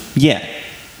Rushmore. Yeah.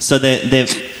 So they're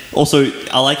also.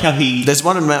 I like how he. There's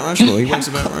one in Mount Rushmore. He works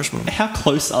at Mount Rushmore. How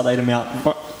close are they to Mount?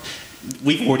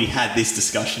 We've already had this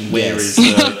discussion. Where Yes. is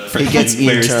He gets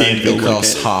where is interned Danville across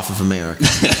located? half of America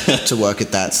to work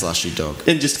at that slushy dog.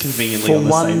 And just conveniently For on the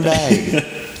one same day.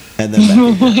 And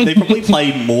then back again. They probably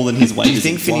paid more than his wages. Do you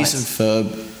think in Phineas and flights.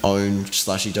 Ferb own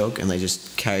Slushy Dog and they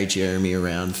just carry Jeremy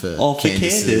around for Oh, for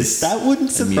Candace's Candace, that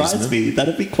wouldn't surprise amusement? me.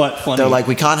 That'd be quite funny. They're like,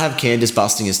 we can't have Candace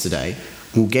busting us today.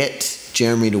 We'll get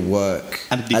Jeremy to work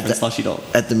At a different the, slushy dog.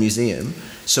 at the museum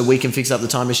so we can fix up the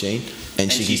time machine and,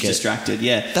 And she she's can get distracted,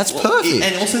 yeah. That's perfect.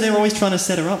 And also, they're always trying to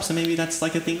set her up, so maybe that's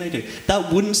like a thing they do.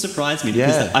 That wouldn't surprise me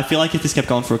because Yeah. I feel like if this kept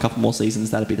going for a couple more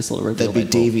seasons, that'd be the sort of reveal. They'd be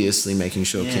they'd pull. deviously making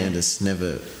sure Yeah. Candace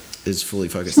never is fully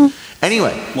focused.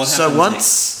 Anyway, What so happens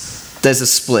once there's a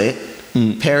split,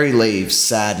 Perry leaves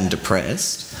sad and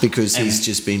depressed because And- he's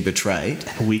just been betrayed.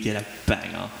 We get a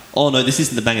banger. Oh no, this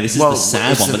isn't the banger. This is the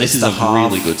sad it's one, the- but this it's is the a half-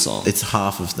 really good song. It's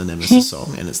half of the Nemesis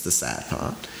song, and it's the sad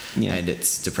part, Yeah. and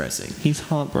it's depressing. He's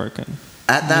heartbroken.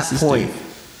 At that This is point,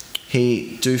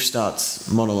 Doof starts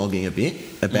monologuing a bit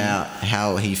about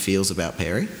how he feels about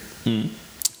Perry,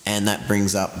 and that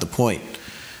brings up the point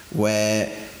where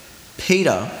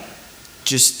Peter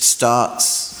just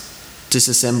starts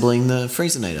disassembling the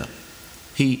Freezenator.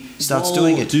 He starts While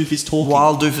doing it Doof is talking.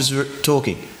 while Doof is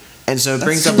talking. And so it That's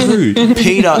brings so up rude.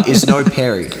 Peter is no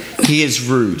Perry. He is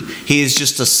rude. He is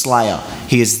just a slayer.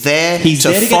 He is there He's to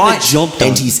there to get the fight job done.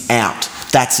 and he's out.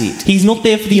 That's it. He's not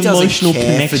there for the He doesn't emotional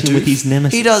care for connection with Doof. his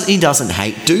nemesis. He doesn't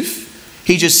hate Doof.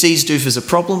 He just sees Doof as a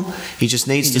problem. He just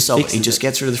needs He to just solve it. fixes He just it.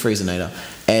 gets rid of the Freezenator.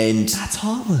 And That's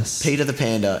heartless. Peter the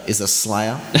Panda is a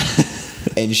slayer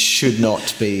and should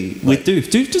not be. With Doof.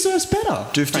 Doof deserves better.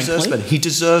 Doof deserves frankly. better. He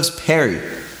deserves Perry.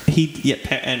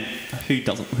 And who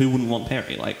doesn't? Who wouldn't want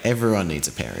Perry? Like, Everyone needs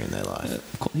a Perry in their life.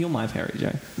 of course, you're my Perry,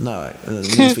 Joe. No,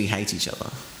 it means we hate each other.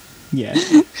 Yeah,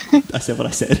 I said what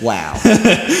I said. Wow.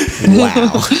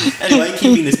 Wow. Anyway,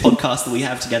 keeping this podcast that we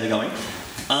have together going.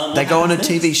 They go on a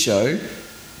TV show.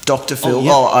 Dr. Phil.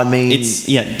 yeah. Oh, I mean, It's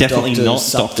definitely Dr. not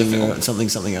something Dr. Phil. or-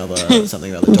 something other.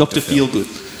 Something or other. Dr.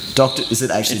 Feelgood. Doctor, is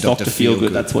it actually It's Dr. Dr.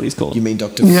 Feelgood, that's what he's called. You mean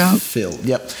Dr. Yeah. Phil?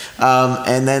 Yep.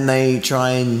 And then they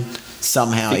try and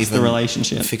somehow Fix the even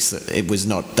relationship. Fix the. It was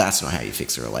not. That's not how you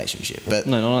fix a relationship. But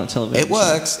No, not on television. it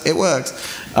works. It works.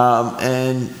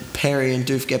 And Perry and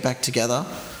Doof get back together.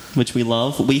 Which we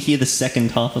love. We hear the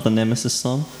second half of the Nemesis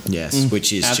song. Yes,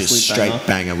 which is absolute just straight banger.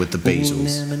 banger with the Beatles.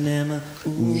 Ooh, nama, nama, ooh,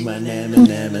 Ooh, my nama,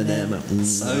 nama, nama, ooh,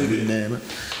 So my good. nama.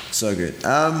 So good.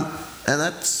 And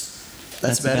that's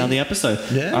about about the it. episode.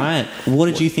 Yeah. All right. What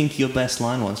did you think your best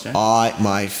line was, Joe?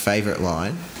 My favourite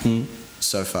line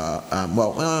so far,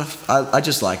 I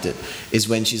just liked it, is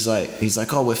when he's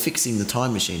like, oh, we're fixing the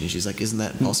time machine, and she's like, isn't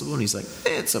that possible? And he's like,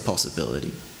 it's a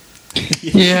possibility.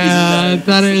 Yeah,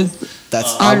 that is.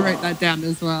 That's I wrote that down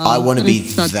as well. I want to That be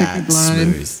is such a that good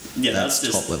line. smooth. Yeah, that's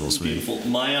just top level smooth. beautiful.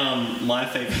 My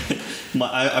favorite,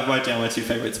 I wrote down my two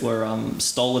favorites were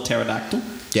stole a pterodactyl.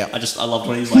 Yeah. I loved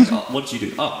when he's like, oh, what did you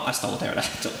do? Oh, I stole a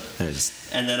pterodactyl.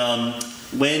 And then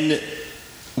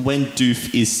when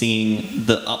Doof is singing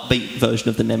the upbeat version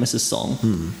of the Nemesis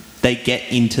song, they get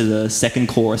into the second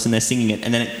chorus and they're singing it,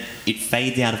 and then it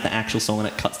fades out of the actual song and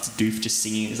it cuts to Doof just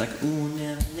singing it. He's like, ooh,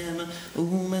 nama,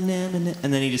 ooh, ma, nama, na.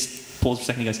 And then he just pauses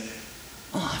for a second and goes,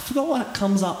 oh, I forgot what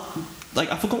comes up.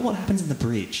 Like, I forgot what happens in the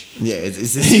bridge. Yeah,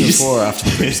 is this before or after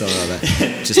the bridge, something like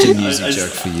that? Just a music joke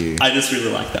for you. I just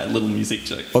really like that little music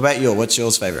joke. What about what's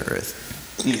yours favourite,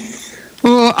 Ruth?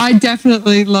 Well, I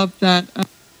definitely love that.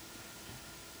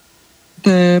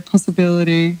 The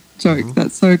possibility joke.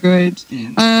 That's so good.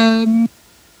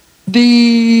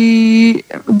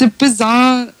 The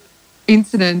bizarre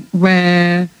incident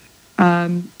where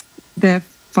their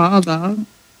father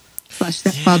 /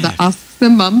 asks the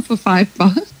mum for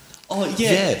 $5 Oh,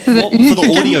 yeah. Yeah. so that For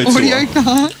the audio tour.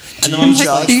 card. And then you I'm just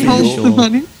charge like, He for holds your- the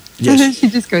money. Yes. And then she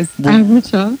just goes,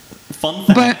 amateur. fun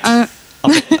fact. But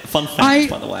Fun fact, I-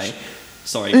 by the way.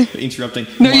 Sorry for interrupting.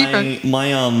 No, you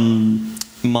go.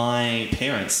 My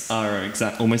parents are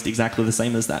almost exactly the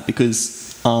same as that,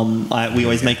 because we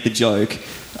always make the joke.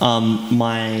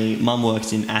 My mum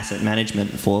works in asset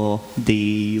management for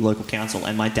the local council,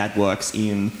 and my dad works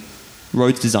in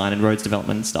roads design and roads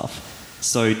development and stuff.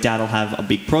 So dad'll have a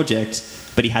big project,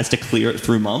 but he has to clear it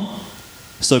through mum.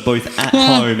 So both at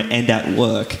home and at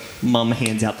work, mum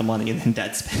hands out the money and then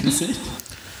dad spends it.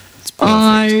 It's perfect.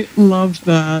 I love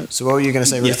that. So what were you going to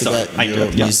say, Ruth, sorry, about I your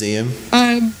interrupted, yeah.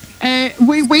 museum?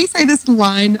 We say this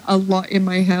line a lot in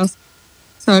my house.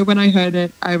 So when I heard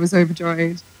it, I was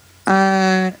overjoyed.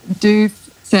 Doof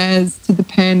says to the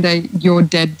panda, "You're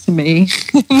dead to me,"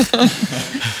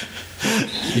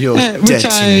 You're which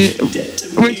dead to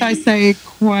me. which I say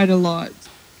quite a lot.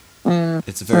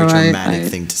 It's a very so dramatic I-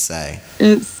 thing to say.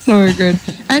 It's so good.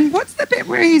 And what's the bit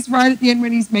where he's right at the end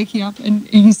when he's making up and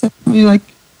he said something like,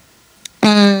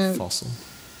 Fossil.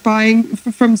 buying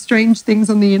from strange things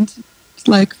on the internet,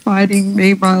 like fighting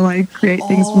me while I create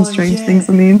things from strange things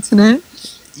on the internet.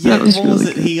 Yeah, That was what was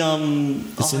really it? good. He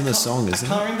It's in the song, isn't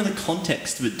I can't remember the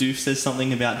context, but Doof says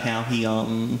something about how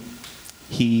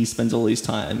he spends all his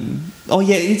time. Oh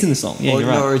yeah, it's in the song. Yeah, Or, you're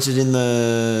right. or is it in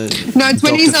the... No, it's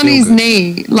when Dr. he's on his Feelgood?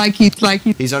 knee, like he's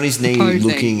He's on his knee posing.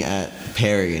 looking at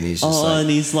Perry, and he's just And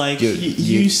he's like,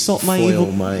 you stop my foil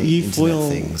evil, my you internet foil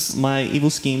things. my evil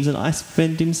schemes, and I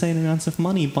spend insane amounts of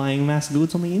money buying mass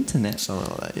goods on the internet. Something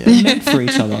like that, They're yeah. meant for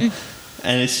each other,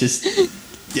 and it's just,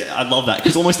 yeah, I love that,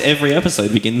 because almost every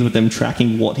episode begins with them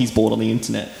tracking what he's bought on the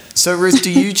internet. So, Ruth,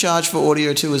 do you charge for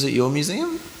audio tours at your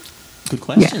museum? Good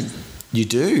question. Yes. You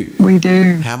do? we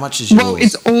do. How much is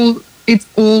yours? Well, it's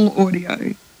all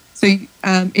audio. So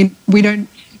we don't,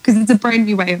 because it's a brand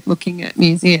new way of looking at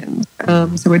museums.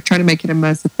 So we're trying to make it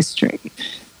immersive history.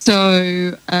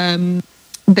 So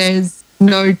there's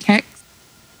no text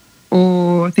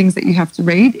or things that you have to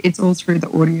read. It's all through the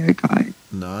audio guide.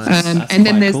 Nice. That's And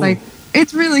then quite there's cool.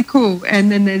 it's really cool. And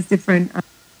then there's different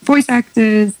voice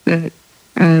actors that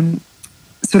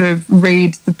sort of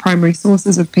read the primary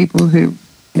sources of people who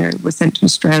were sent to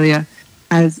Australia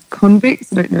as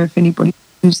convicts. I don't know if anybody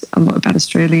knows a lot about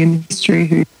Australian history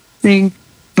who's listening,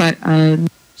 but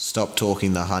Stop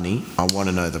talking the honey. I want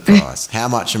to know the price. How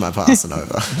much am I passing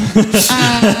over?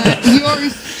 you're a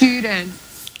student,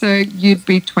 so you'd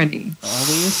be 20. Are we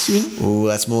a student? Oh,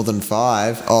 that's more than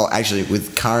 5. Oh, actually,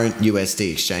 with current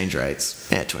USD exchange rates,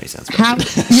 20 sounds better.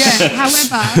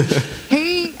 However,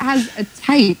 he has a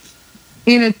tape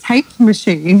in a tape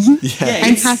machine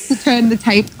and has to turn the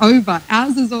tape over.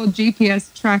 Ours is all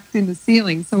GPS tracked in the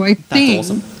ceiling, so I think That's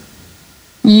awesome.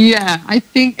 Yeah, I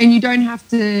think, and you don't have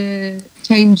to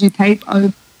change your tape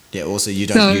over. Yeah, also, you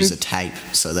don't So- use a tape,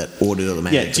 so that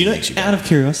automatically Yeah, do you know, makes you out of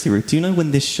curiosity, Ruth, do you know when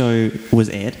this show was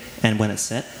aired and when it's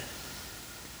set?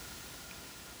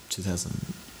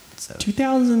 2007.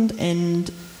 2000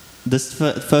 and this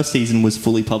first season was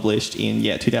fully published in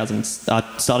 2000 start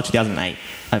of 2008,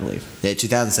 I believe. Yeah,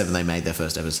 2007 they made their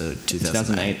first episode.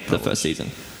 2008 the first season.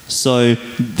 So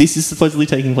this is supposedly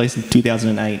taking place in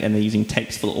 2008, and they're using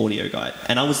tapes for the audio guide.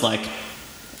 And I was like,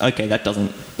 okay, that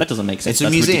doesn't make sense. It's a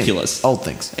That's museum. ridiculous. Old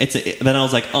things. Then I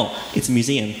was like, oh, it's a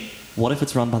museum. What if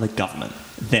it's run by the government?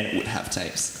 Then it would have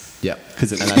tapes. Yeah,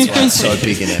 Because and that's why it's so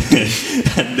big and empty.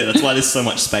 and that's why there's so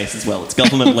much space as well. It's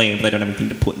government land, but they don't have anything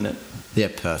to put in it. Yeah,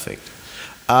 perfect.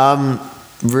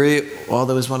 Well,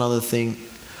 there was one other thing.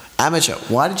 Amateur.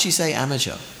 Why did she say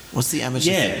amateur? What's the amateur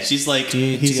Yeah, thing? she's like, Do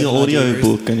you here's have your an idea, audio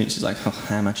Ruth? book, and she's like, oh,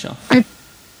 amateur.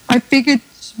 I figured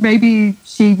maybe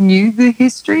she knew the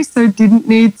history, so didn't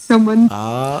need someone.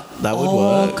 That would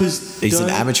Oh, work. 'cause He's an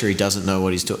don't- amateur. He doesn't know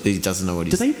what he doesn't know what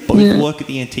Do he's. they both Yeah. work at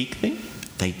the antique thing?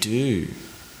 They do.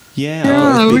 Yeah. Yeah.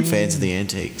 Both big would- fans of the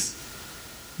antiques.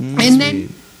 and That's then weird.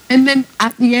 and then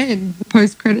at the end, the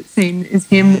post-credit scene is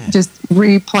him Yeah. just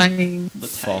replaying The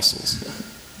tape. Fossils.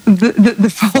 the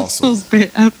fossils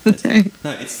bit of the tape.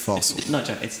 No, it's Fossils. No,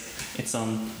 Joe, it's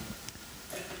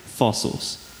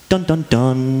fossils. Dun dun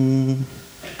dun.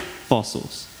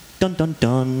 Fossils. Dun dun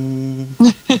dun.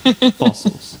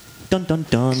 Fossils. Dun dun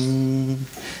dun.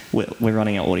 We're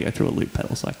running our audio through a loop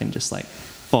pedal, so I can just like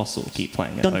fossil keep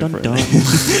playing it Dun, over dun, and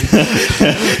dun.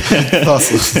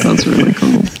 Fossils. That's really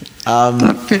cool.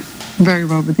 That fit very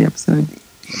well with the episode.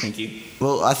 Thank you.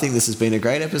 Well, I think this has been a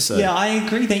great episode. Yeah, I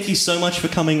agree. Thank you so much for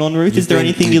coming on, Ruth. You've Is there been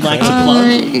anything you'd like to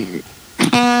incredible.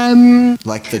 plug?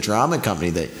 Like the drama company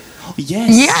that Yes.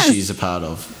 Yes. she's a part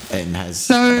of and has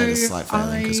So had a slight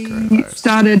failing because I coronavirus.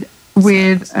 started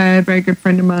with a very good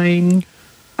friend of mine,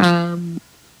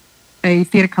 a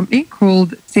theatre company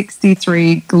called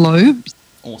 63 Globes.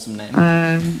 Awesome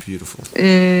name. Beautiful.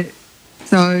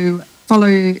 So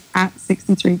follow at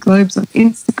 63 Globes on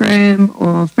Instagram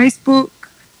or Facebook.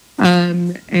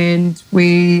 And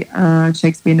we are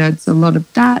Shakespeare nerds, so a lot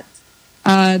of that.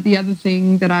 The other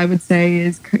thing that I would say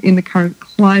is in the current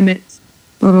climate,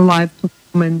 a lot of live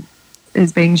performance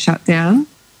is being shut down.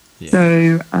 Yeah.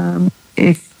 So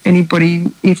if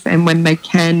and when they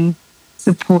can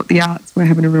support the arts, we're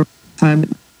having a real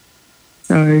time.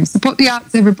 So support the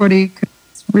arts, everybody, 'cause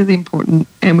it's really important.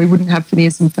 And we wouldn't have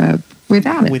Phineas and Ferb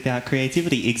without it. Without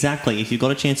creativity, exactly. If you've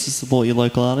got a chance to support your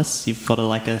local artists, you've got a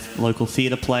local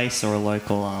theatre place or a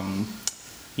local,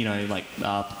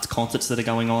 concerts that are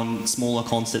going on, smaller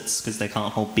concerts because they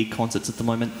can't hold big concerts at the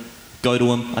moment. Go to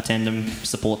them, attend them,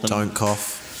 support them. Don't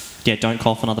cough. Yeah, don't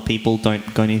cough on other people.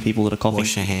 Don't go near people that are coughing.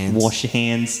 Wash your hands. Wash your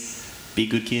hands. Be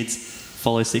good kids.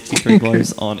 Follow 63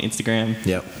 Globes on Instagram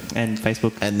Yep. and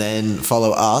Facebook. And then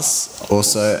follow us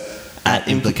also at At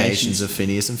Implications of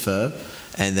Phineas and Ferb.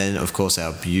 And then, of course,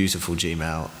 our beautiful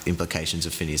Gmail, Implications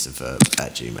of Phineas and Ferb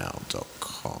at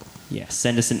gmail.com. Yeah,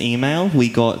 send us an email. We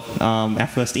got our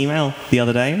first email the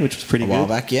other day, which was pretty A good. while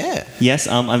back, yeah. Yes,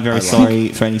 I'm very I like- sorry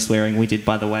for any swearing we did,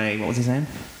 by the way. What was his name?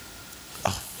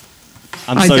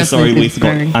 I'm I so definitely sorry did we forgot.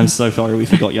 swearing. I'm so sorry we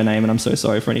forgot your name, and I'm so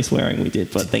sorry for any swearing we did.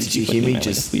 But thank Did you you for hear me emailing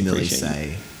us. just We nearly appreciate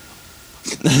say?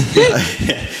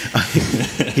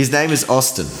 His name is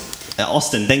Austin.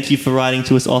 Austin, thank you for writing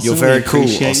to us, Austin. You're very We cool,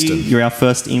 appreciate you. Austin. You're our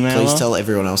first emailer. Please tell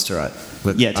everyone else to write.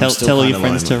 But Yeah, I'm tell still all your kinda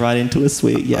friends to lonely. write into us.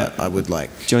 I would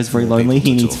like. Joe's very more lonely.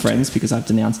 people He to needs talk to. friends because I've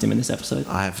denounced him in this episode.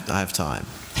 I have time.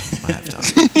 I have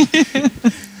time.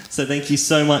 So thank you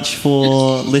so much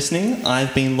for listening.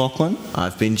 I've been Lachlan.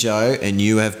 I've been Joe, and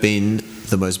you have been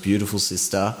the most beautiful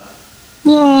sister.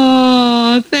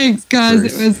 Oh, thanks, guys.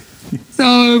 Bruce. It was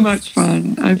so much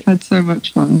fun. I've had so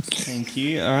much fun. Thank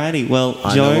you. Alrighty. Well,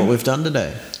 I Joe, know what we've done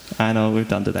today. I know what we've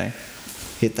done today.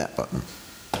 Hit that button.